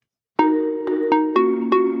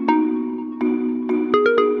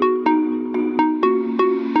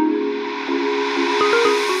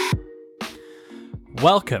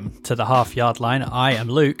Welcome to the Half Yard Line. I am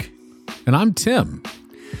Luke. And I'm Tim.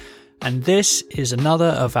 And this is another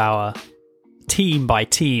of our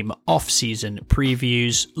team-by-team off-season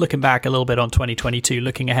previews, looking back a little bit on 2022,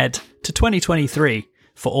 looking ahead to 2023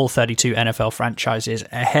 for all 32 NFL franchises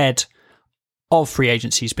ahead of free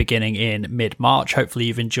agencies beginning in mid-March. Hopefully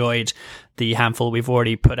you've enjoyed the handful we've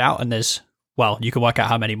already put out, and you can work out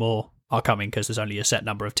how many more are coming because there's only a set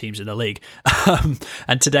number of teams in the league.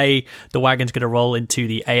 And today, the wagon's going to roll into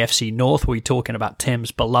the AFC North. We're talking about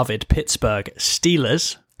Tim's beloved Pittsburgh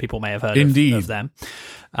Steelers. People may have heard of them.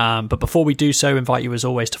 But before we do so, invite you as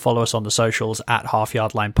always to follow us on the socials at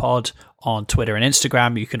halfyardlinepod on Twitter and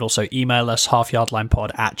Instagram. You can also email us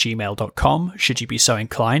halfyardlinepod@gmail.com should you be so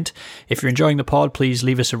inclined. If you're enjoying the pod, please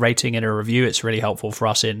leave us a rating and a review. It's really helpful for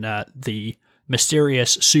us in the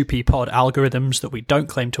mysterious soupy pod algorithms that we don't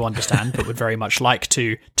claim to understand, but would very much like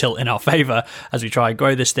to tilt in our favor as we try and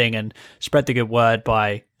grow this thing and spread the good word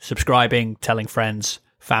by subscribing, telling friends,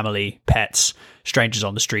 family, pets, strangers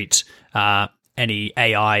on the streets, any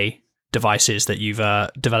AI devices that you've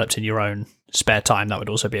developed in your own spare time. That would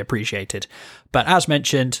also be appreciated. But as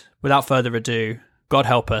mentioned, without further ado, God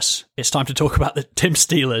help us, it's time to talk about the Tim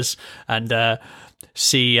Steelers and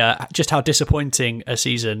see just how disappointing a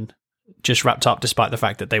season just wrapped up, despite the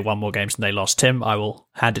fact that they won more games than they lost. Tim, I will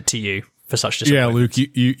hand it to you for such disappointment. Yeah,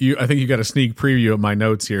 Luke, you I think you got a sneak preview of my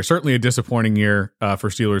notes here. Certainly a disappointing year for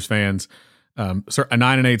Steelers fans. A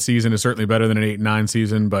 9-8 season is certainly better than an 8-9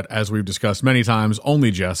 season, but as we've discussed many times,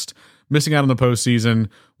 only just missing out on the postseason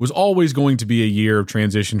was always going to be a year of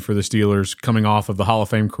transition for the Steelers, coming off of the Hall of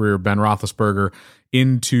Fame career of Ben Roethlisberger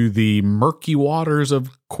into the murky waters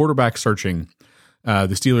of quarterback searching. The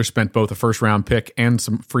Steelers spent both a first-round pick and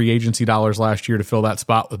some free agency dollars last year to fill that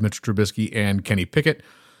spot with Mitch Trubisky and Kenny Pickett.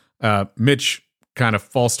 Mitch kind of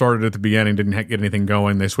false started at the beginning, didn't get anything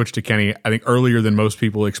going. They switched to Kenny, I think, earlier than most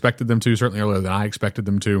people expected them to, certainly earlier than I expected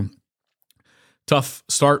them to. Tough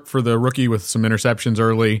start for the rookie with some interceptions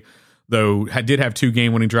early, though did have 2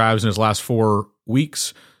 game-winning drives in his last 4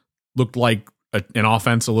 weeks. Looked like an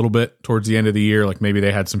offense a little bit towards the end of the year, like maybe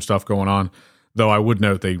they had some stuff going on. Though I would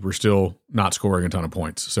note they were still not scoring a ton of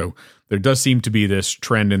points. So there does seem to be this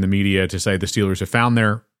trend in the media to say the Steelers have found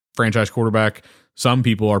their franchise quarterback. Some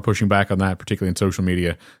people are pushing back on that, particularly in social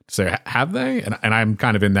media, to say, have they? And I'm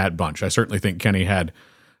kind of in that bunch. I certainly think Kenny had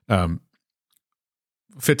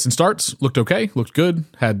fits and starts, looked okay, looked good,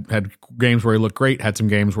 had games where he looked great, had some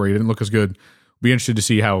games where he didn't look as good. Be interested to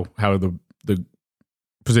see how the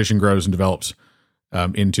position grows and develops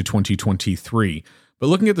into 2023. But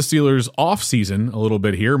looking at the Steelers offseason a little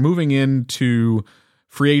bit here, moving into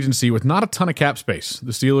free agency with not a ton of cap space.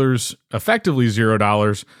 The Steelers effectively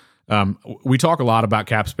 $0. We talk a lot about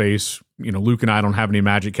cap space. You know, Luke and I don't have any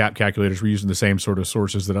magic cap calculators. We're using the same sort of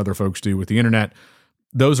sources that other folks do with the internet.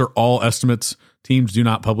 Those are all estimates. Teams do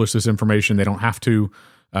not publish this information. They don't have to.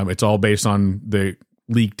 It's all based on the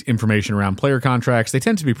leaked information around player contracts. They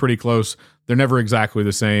tend to be pretty close. They're never exactly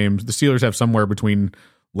the same. The Steelers have somewhere between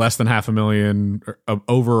less than $500,000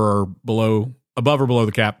 above or below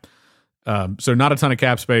the cap. So not a ton of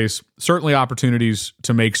cap space. Certainly opportunities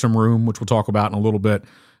to make some room, which we'll talk about in a little bit,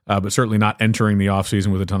 but certainly not entering the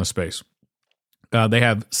offseason with a ton of space. They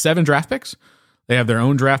have 7 draft picks. They have their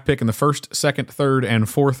own draft pick in the 1st, 2nd, 3rd, and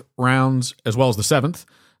 4th rounds, as well as the 7th.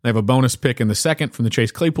 They have a bonus pick in the 2nd from the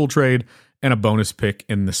Chase Claypool trade and a bonus pick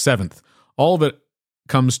in the 7th. All of it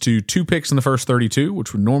comes to 2 picks in the first 32,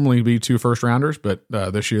 which would normally be 2 first-rounders, but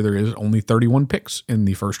this year there is only 31 picks in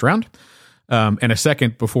the first round, and a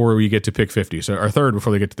 2nd before we get to pick 50, so our 3rd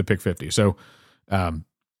before they get to the pick 50. So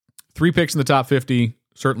 3 picks in the top 50,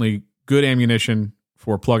 certainly good ammunition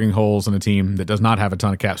for plugging holes in a team that does not have a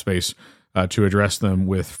ton of cap space to address them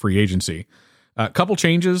with free agency. A couple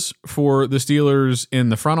changes for the Steelers in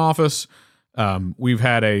the front office. We've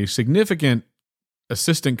had a significant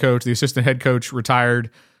assistant coach, the assistant head coach,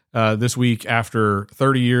 retired this week after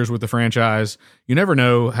 30 years with the franchise. You never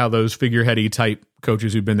know how those figureheady type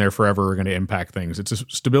coaches who've been there forever are going to impact things. It's a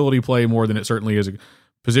stability play more than it certainly is a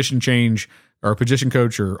position change or a position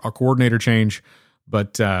coach or a coordinator change.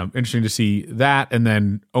 But interesting to see that. And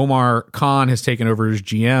then Omar Khan has taken over as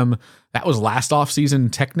GM. That was last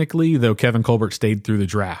offseason technically, though Kevin Colbert stayed through the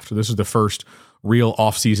draft. So this is the first real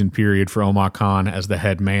offseason period for Omar Khan as the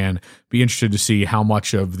head man. Be interested to see how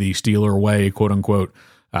much of the Steeler way, quote unquote,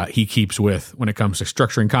 he keeps with when it comes to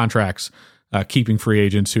structuring contracts, keeping free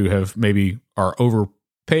agents who have maybe are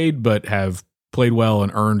overpaid but have played well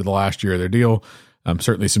and earned the last year of their deal.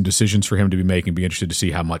 Certainly some decisions for him to be making. Be interested to see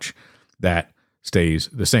how much that stays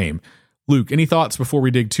the same. Luke, any thoughts before we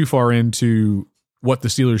dig too far into what the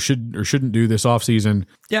Steelers should or shouldn't do this offseason.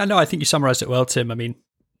 Yeah, no, I think you summarized it well, Tim. I mean,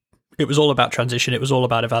 it was all about transition. It was all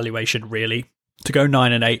about evaluation, really. To go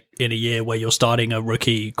 9-8 in a year where you're starting a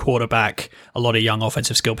rookie quarterback, a lot of young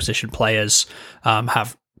offensive skill position players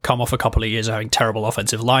have come off a couple of years of having terrible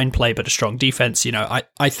offensive line play, but a strong defense. You know,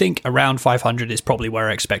 I think around 500 is probably where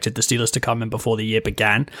I expected the Steelers to come in before the year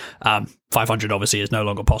began. 500 obviously is no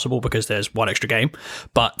longer possible because there's one extra game.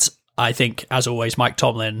 But I think, as always, Mike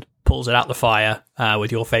Tomlin pulls it out the fire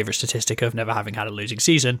with your favorite statistic of never having had a losing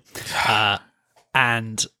season.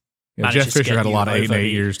 And Jeff Fisher had a lot of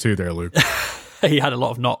 8-8 years too there, Luke. He had a lot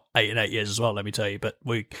of not 8-8 years as well, let me tell you. But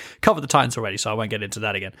we covered the Titans already, so I won't get into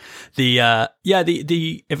that again. The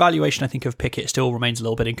evaluation, I think, of Pickett still remains a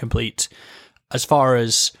little bit incomplete. As far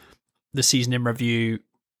as the season in review,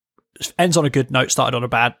 ends on a good note, started on a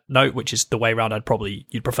bad note, which is the way around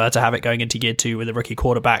you'd prefer to have it going into year 2 with a rookie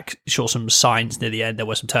quarterback. Saw some signs near the end. There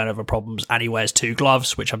were some turnover problems, and he wears 2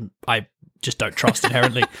 gloves, which I just don't trust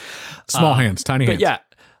inherently. Small hands, tiny hands. But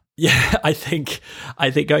yeah, I think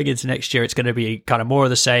going into next year, it's going to be kind of more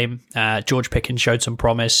of the same. George Pickens showed some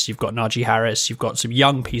promise. You've got Najee Harris. You've got some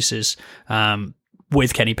young pieces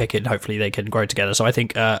with Kenny Pickett. Hopefully they can grow together. So I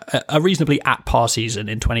think a reasonably at-par season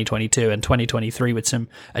in 2022 and 2023 with some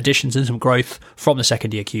additions and some growth from the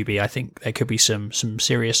second-year QB. I think there could be some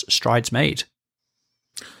serious strides made.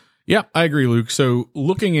 Yeah, I agree, Luke. So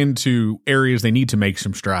looking into areas they need to make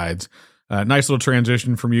some strides, nice little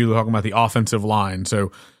transition from you talking about the offensive line.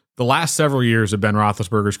 So the last several years of Ben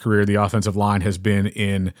Roethlisberger's career, the offensive line has been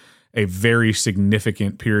in a very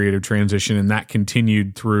significant period of transition, and that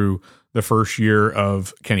continued through the first year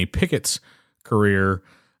of Kenny Pickett's career.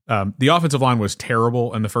 The offensive line was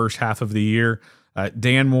terrible in the first half of the year.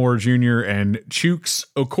 Dan Moore Jr. and Chooks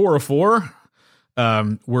Okorafor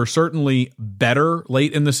were certainly better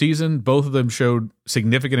late in the season. Both of them showed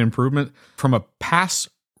significant improvement from a pass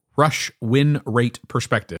rush win rate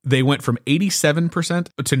perspective. They went from 87%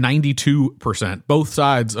 to 92%, both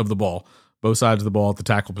sides of the ball at the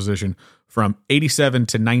tackle position, from 87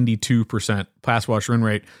 to 92% pass rush win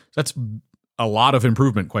rate. That's a lot of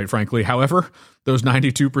improvement, quite frankly. However, those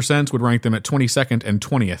 92% would rank them at 22nd and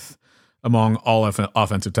 20th among all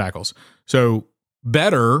offensive tackles. So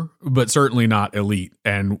better, but certainly not elite.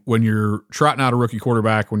 And when you're trotting out a rookie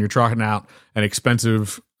quarterback, when you're trotting out an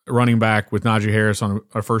expensive running back with Najee Harris on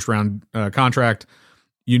a first-round contract,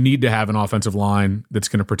 you need to have an offensive line that's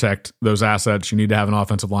going to protect those assets. You need to have an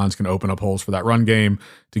offensive line that's going to open up holes for that run game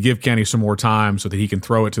to give Kenny some more time so that he can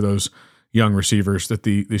throw it to those young receivers that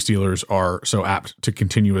the Steelers are so apt to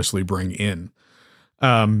continuously bring in.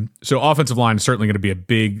 So offensive line is certainly going to be a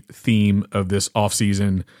big theme of this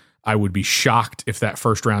offseason. I would be shocked if that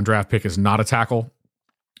first-round draft pick is not a tackle.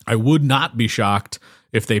 I would not be shocked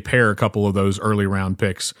if they pair a couple of those early round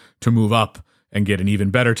picks to move up and get an even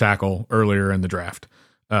better tackle earlier in the draft.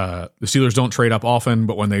 The Steelers don't trade up often,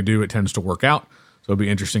 but when they do, it tends to work out. So it'll be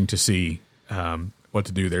interesting to see what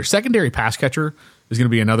to do there. Secondary pass catcher is going to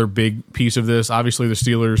be another big piece of this. Obviously, the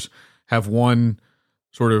Steelers have one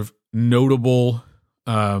sort of notable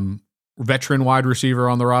veteran wide receiver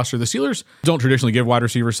on the roster. The Steelers don't traditionally give wide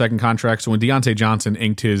receivers second contracts. So when Deontay Johnson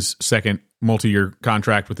inked his second multi-year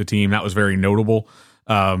contract with the team, that was very notable.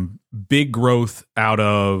 Big growth out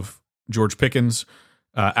of George Pickens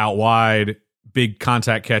out wide, big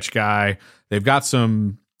contact catch guy. They've got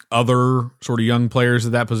some other sort of young players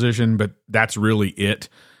at that position, but that's really it.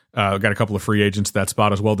 Got a couple of free agents at that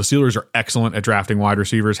spot as well. The Steelers are excellent at drafting wide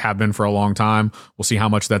receivers, have been for a long time. We'll see how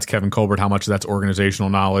much that's Kevin Colbert, how much that's organizational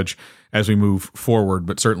knowledge as we move forward.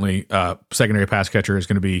 But certainly secondary pass catcher is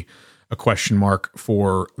going to be a question mark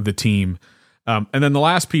for the team. And then the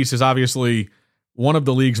last piece is obviously one of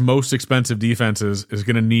the league's most expensive defenses is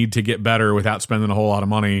going to need to get better without spending a whole lot of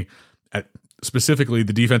money. Specifically,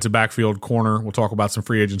 the defensive backfield corner. We'll talk about some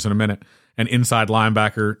free agents in a minute. And inside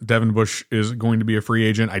linebacker, Devin Bush is going to be a free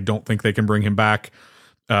agent. I don't think they can bring him back.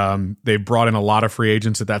 They've brought in a lot of free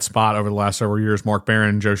agents at that spot over the last several years. Mark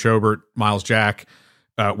Barron, Joe Schobert, Miles Jack,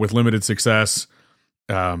 with limited success.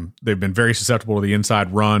 They've been very susceptible to the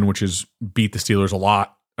inside run, which has beat the Steelers a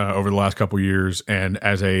lot over the last couple of years. And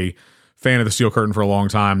as a fan of the Steel Curtain for a long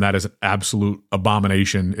time, that is an absolute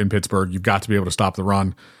abomination in Pittsburgh. You've got to be able to stop the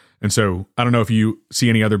run. And so I don't know if you see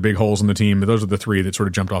any other big holes in the team, but those are the three that sort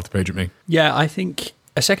of jumped off the page at me. Yeah, I think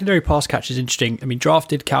a secondary pass catch is interesting. I mean,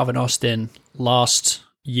 drafted Calvin Austin last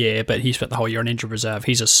year, but he spent the whole year on injured reserve.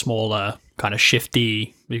 He's a smaller, kind of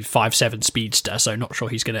shifty, maybe 5'7" speedster, so not sure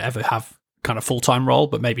he's going to ever have kind of full-time role,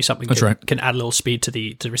 but maybe something can add a little speed to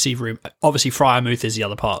the receiver room. Obviously, Freiermuth is the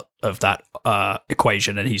other part of that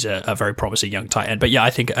equation, and he's a very promising young tight end. But yeah,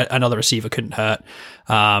 I think another receiver couldn't hurt.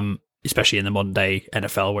 especially in the modern day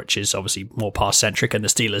NFL, which is obviously more pass centric, and the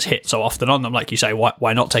Steelers hit so often on them. Like you say,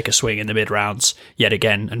 why not take a swing in the mid rounds yet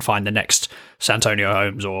again and find the next Santonio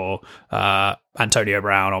Holmes or Antonio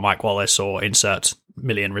Brown or Mike Wallace, or insert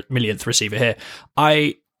millionth receiver here.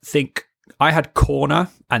 I think I had corner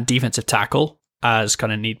and defensive tackle as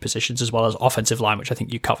kind of need positions, as well as offensive line, which I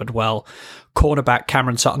think you covered well. Cornerback,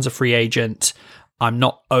 Cameron Sutton's a free agent. I'm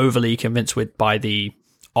not overly convinced by the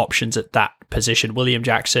options at that position. William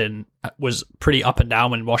Jackson was pretty up and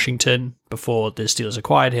down in Washington before the Steelers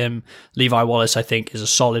acquired him. Levi Wallace, I think, is a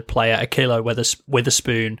solid player. Akilo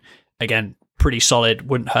Witherspoon, again, pretty solid.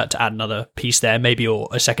 Wouldn't hurt to add another piece there, maybe, or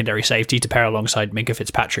a secondary safety to pair alongside Minkah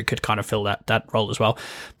Fitzpatrick could kind of fill that role as well.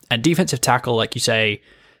 And defensive tackle, like you say,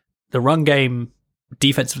 the run game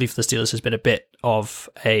defensively for the Steelers has been a bit of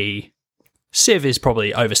a sieve, is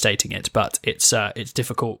probably overstating it, but it's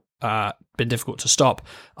difficult. Been difficult to stop.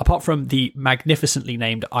 Apart from the magnificently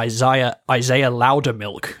named Isaiah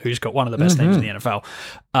Loudermilk, who's got one of the best names in the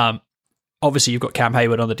NFL. Obviously, you've got Cam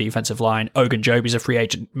Hayward on the defensive line. Ogunjobi's a free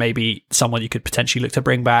agent, maybe someone you could potentially look to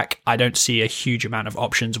bring back. I don't see a huge amount of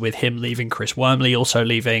options with him leaving. Chris Wormley also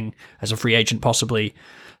leaving as a free agent, possibly.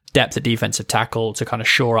 Depth at defensive tackle to kind of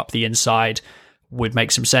shore up the inside would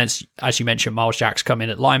make some sense. As you mentioned, Miles Jack's come in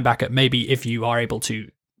at linebacker. Maybe if you are able to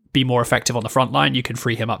be more effective on the front line, you can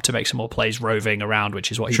free him up to make some more plays roving around,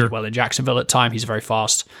 which is what he did well in Jacksonville at the time. He's a very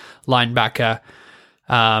fast linebacker.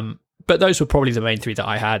 But those were probably the main three that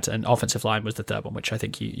I had, and offensive line was the third one, which I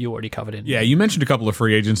think you already covered in. Yeah, you mentioned a couple of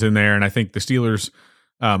free agents in there, and I think the Steelers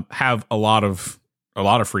have a lot of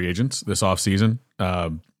free agents this offseason.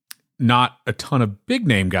 Not a ton of big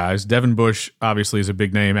name guys. Devin Bush obviously is a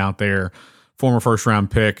big name out there. Former first round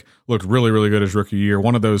pick, looked really, really good his rookie year.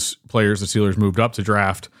 One of those players the Steelers moved up to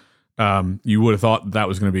draft. You would have thought that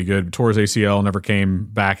was going to be good. Tore his ACL, never came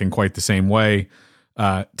back in quite the same way.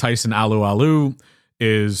 Tyson Alu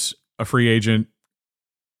is a free agent,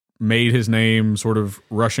 made his name sort of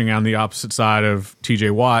rushing on the opposite side of TJ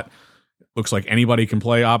Watt. Looks like anybody can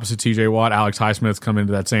play opposite TJ Watt. Alex Highsmith's come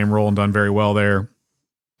into that same role and done very well there.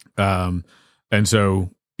 And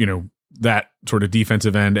so, that sort of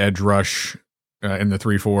defensive end edge rush in the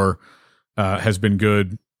 3-4 has been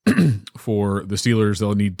good for the Steelers.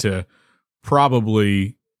 They'll need to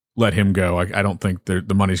probably let him go. I don't think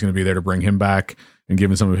the money's going to be there to bring him back, and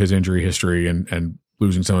given some of his injury history and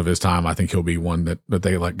losing some of his time, I think he'll be one that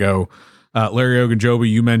they let go. Larry Ogunjobi,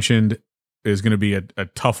 you mentioned, is going to be a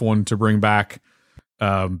tough one to bring back.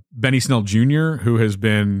 Benny Snell Jr., who has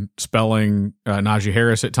been spelling Najee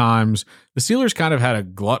Harris at times. The Steelers kind of had a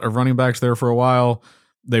glut of running backs there for a while.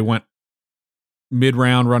 They went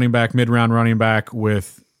mid-round running back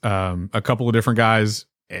with a couple of different guys.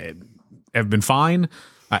 Have been fine.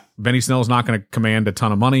 Benny Snell is not going to command a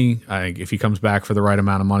ton of money. I think if he comes back for the right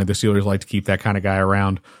amount of money, the Steelers like to keep that kind of guy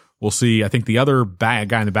around. We'll see. I think the other guy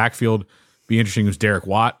in the backfield be interesting is Derek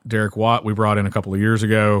Watt. Derek Watt, we brought in a couple of years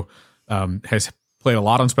ago, has played a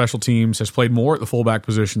lot on special teams, has played more at the fullback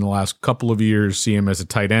position the last couple of years, see him as a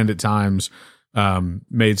tight end at times,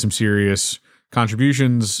 made some serious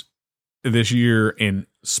contributions this year in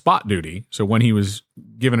spot duty. So when he was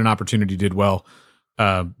given an opportunity, did well.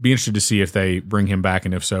 Be interested to see if they bring him back,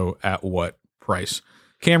 and if so, at what price.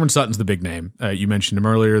 Cameron Sutton's the big name. You mentioned him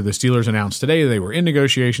earlier. The Steelers announced today they were in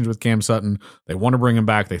negotiations with Cam Sutton. They want to bring him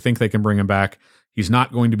back. They think they can bring him back. He's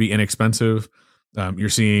not going to be inexpensive. You're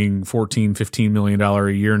seeing $14, $15 million a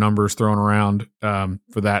year numbers thrown around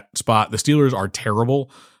for that spot. The Steelers are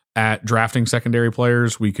terrible at drafting secondary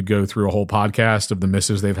players. We could go through a whole podcast of the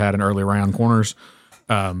misses they've had in early round corners.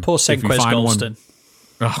 Poor Senquez Golston.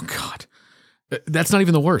 Oh, God. That's not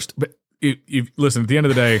even the worst. But listen, at the end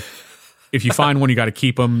of the day, if you find one, you got to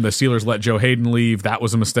keep them. The Steelers let Joe Hayden leave. That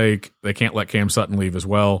was a mistake. They can't let Cam Sutton leave as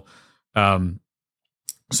well.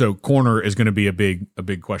 So corner is going to be a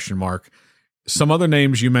big question mark. Some other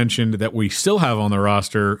names you mentioned that we still have on the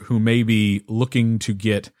roster who may be looking to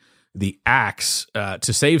get the axe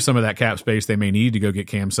to save some of that cap space they may need to go get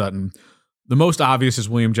Cam Sutton. The most obvious is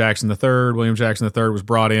William Jackson III. William Jackson III was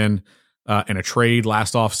brought in a trade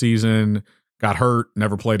last offseason, got hurt,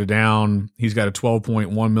 never played it down. He's got a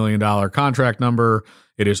 $12.1 million contract number.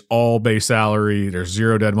 It is all base salary. There's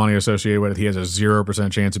zero dead money associated with it. He has a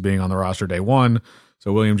 0% chance of being on the roster day one.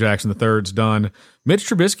 So William Jackson III's done. Mitch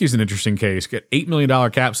Trubisky's an interesting case. Get $8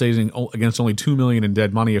 million cap saving against only $2 million in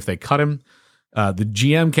dead money if they cut him. The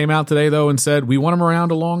GM came out today, though, and said, we want him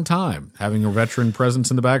around a long time. Having a veteran presence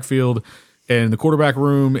in the backfield and the quarterback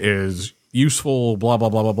room is useful, blah, blah,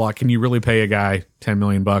 blah, blah, blah. Can you really pay a guy $10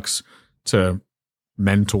 million to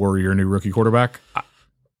mentor your new rookie quarterback?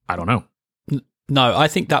 I don't know. No, I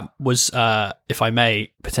think that was, if I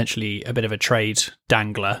may, potentially a bit of a trade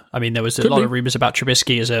dangler. I mean, there was a lot of rumors about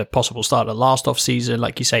Trubisky as a possible starter last offseason.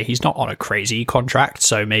 Like you say, he's not on a crazy contract,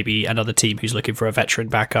 so maybe another team who's looking for a veteran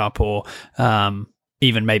backup, or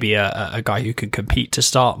even maybe a guy who can compete to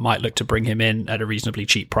start might look to bring him in at a reasonably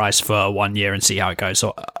cheap price for 1 year and see how it goes.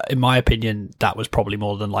 So in my opinion, that was probably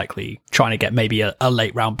more than likely trying to get maybe a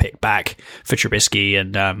late round pick back for Trubisky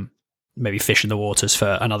and maybe fish in the waters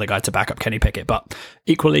for another guy to back up Kenny Pickett. But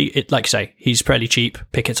equally, it, like I say, he's fairly cheap.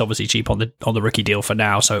 Pickett's obviously cheap on the rookie deal for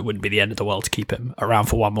now, so it wouldn't be the end of the world to keep him around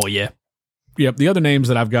for 1 more year. Yep. The other names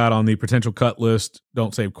that I've got on the potential cut list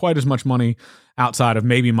don't save quite as much money outside of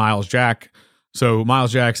maybe Miles Jack. So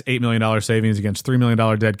Miles Jack's $8 million savings against $3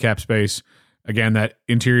 million dead cap space. Again, that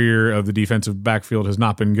interior of the defensive backfield has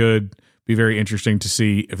not been good. Be very interesting to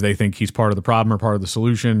see if they think he's part of the problem or part of the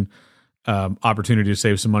solution. Opportunity to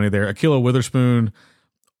save some money there. Ahkello Witherspoon,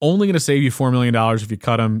 only going to save you $4 million if you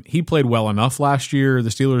cut him. He played well enough last year. The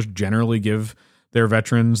Steelers generally give their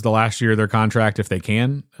veterans the last year of their contract if they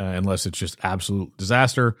can, unless it's just absolute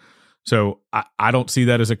disaster. So I don't see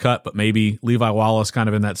that as a cut, but maybe Levi Wallace kind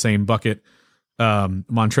of in that same bucket.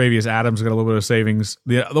 Montravius Adams got a little bit of savings.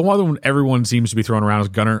 The one everyone seems to be throwing around is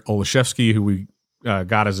Gunnar Olszewski, who we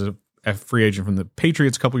got as a free agent from the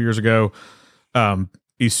Patriots a couple years ago.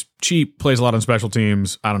 He's cheap, plays a lot on special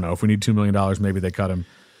teams. I don't know. If we need $2 million, maybe they cut him.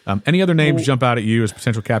 Any other names jump out at you as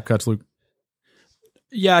potential cap cuts, Luke?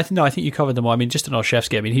 Yeah, I think you covered them all. I mean, just an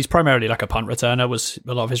Olszewski, I mean, he's primarily like a punt returner, was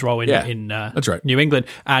a lot of his role in that's right. New England.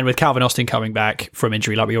 And with Calvin Austin coming back from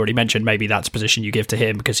injury, like we already mentioned, maybe that's a position you give to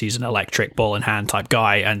him because he's an electric ball in hand type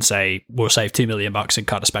guy, and say, we'll save $2 million and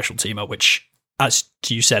cut a special teamer, which, as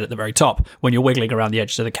you said at the very top, when you're wiggling around the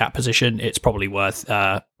edges of the cap position, it's probably worth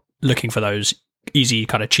looking for those easy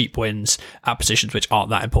kind of cheap wins at positions which aren't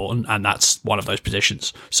that important, and that's one of those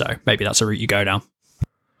positions. So maybe that's a route you go down.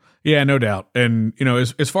 Yeah, no doubt. And,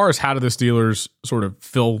 as far as how do the Steelers sort of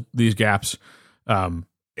fill these gaps,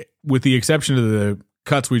 with the exception of the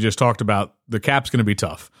cuts we just talked about, the cap's going to be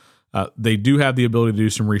tough. They do have the ability to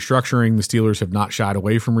do some restructuring. The Steelers have not shied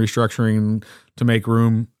away from restructuring to make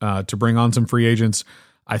room to bring on some free agents.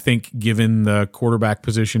 I think given the quarterback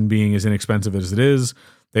position being as inexpensive as it is,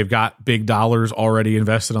 they've got big dollars already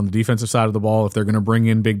invested on the defensive side of the ball. If they're going to bring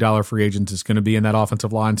in big dollar free agents, it's going to be in that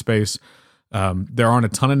offensive line space. There aren't a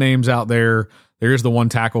ton of names out there. There is the one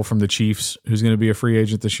tackle from the Chiefs who's going to be a free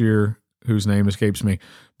agent this year, whose name escapes me.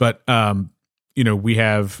 But, we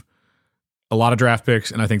have a lot of draft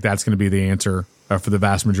picks, and I think that's going to be the answer for the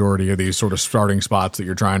vast majority of these sort of starting spots that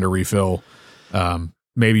you're trying to refill.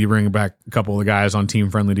 Maybe you bring back a couple of the guys on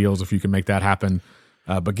team-friendly deals if you can make that happen.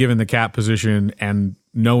 But given the cap position and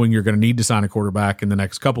knowing you're going to need to sign a quarterback in the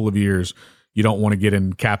next couple of years, you don't want to get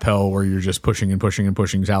in cap hell where you're just pushing and pushing and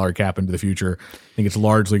pushing salary cap into the future. I think it's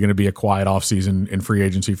largely going to be a quiet offseason in free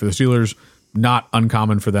agency for the Steelers. Not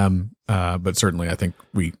uncommon for them, but certainly I think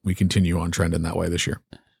we continue on trend in that way this year.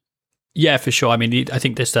 Yeah, for sure. I mean, I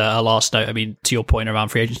think this a last note. I mean, to your point around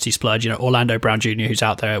free agency splurge, Orlando Brown Jr., who's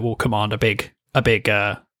out there, will command a big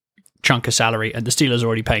chunk of salary, and the Steelers are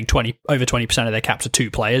already paying over 20% of their cap to two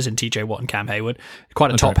players in TJ Watt and Cam Hayward.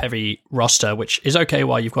 Quite a top-heavy roster, which is okay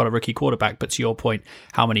while you've got a rookie quarterback, but to your point,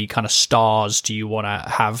 how many kind of stars do you want to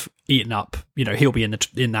have eaten up? He'll be in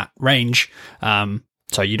that range,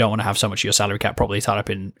 so you don't want to have so much of your salary cap probably tied up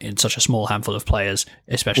in such a small handful of players,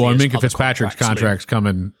 especially. Well, Minkah Fitzpatrick's contract's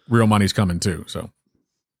coming, real money's coming too. So,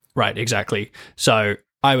 right, exactly. So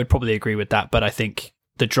I would probably agree with that, but I think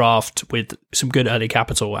the draft with some good early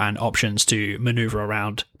capital and options to maneuver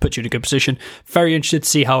around puts you in a good position. Very interested to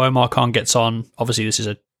see how Omar Khan gets on. Obviously, this is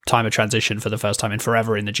a time of transition for the first time in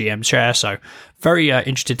forever in the GM chair, so very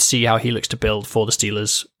interested to see how he looks to build for the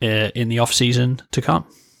Steelers in the offseason to come.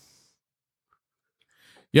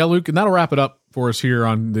 Yeah, Luke, and that'll wrap it up for us here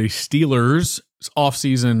on the Steelers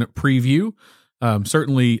offseason preview.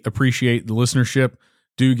 Certainly appreciate the listenership.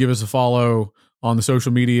 Do give us a follow on the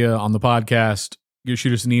social media, on the podcast. You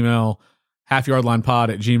shoot us an email,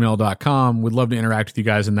 halfyardlinepod@gmail.com. We'd love to interact with you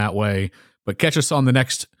guys in that way. But catch us on the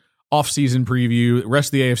next off-season preview. The rest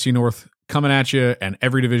of the AFC North coming at you and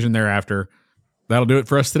every division thereafter. That'll do it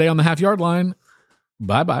for us today on the Half Yard Line.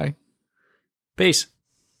 Bye-bye. Peace.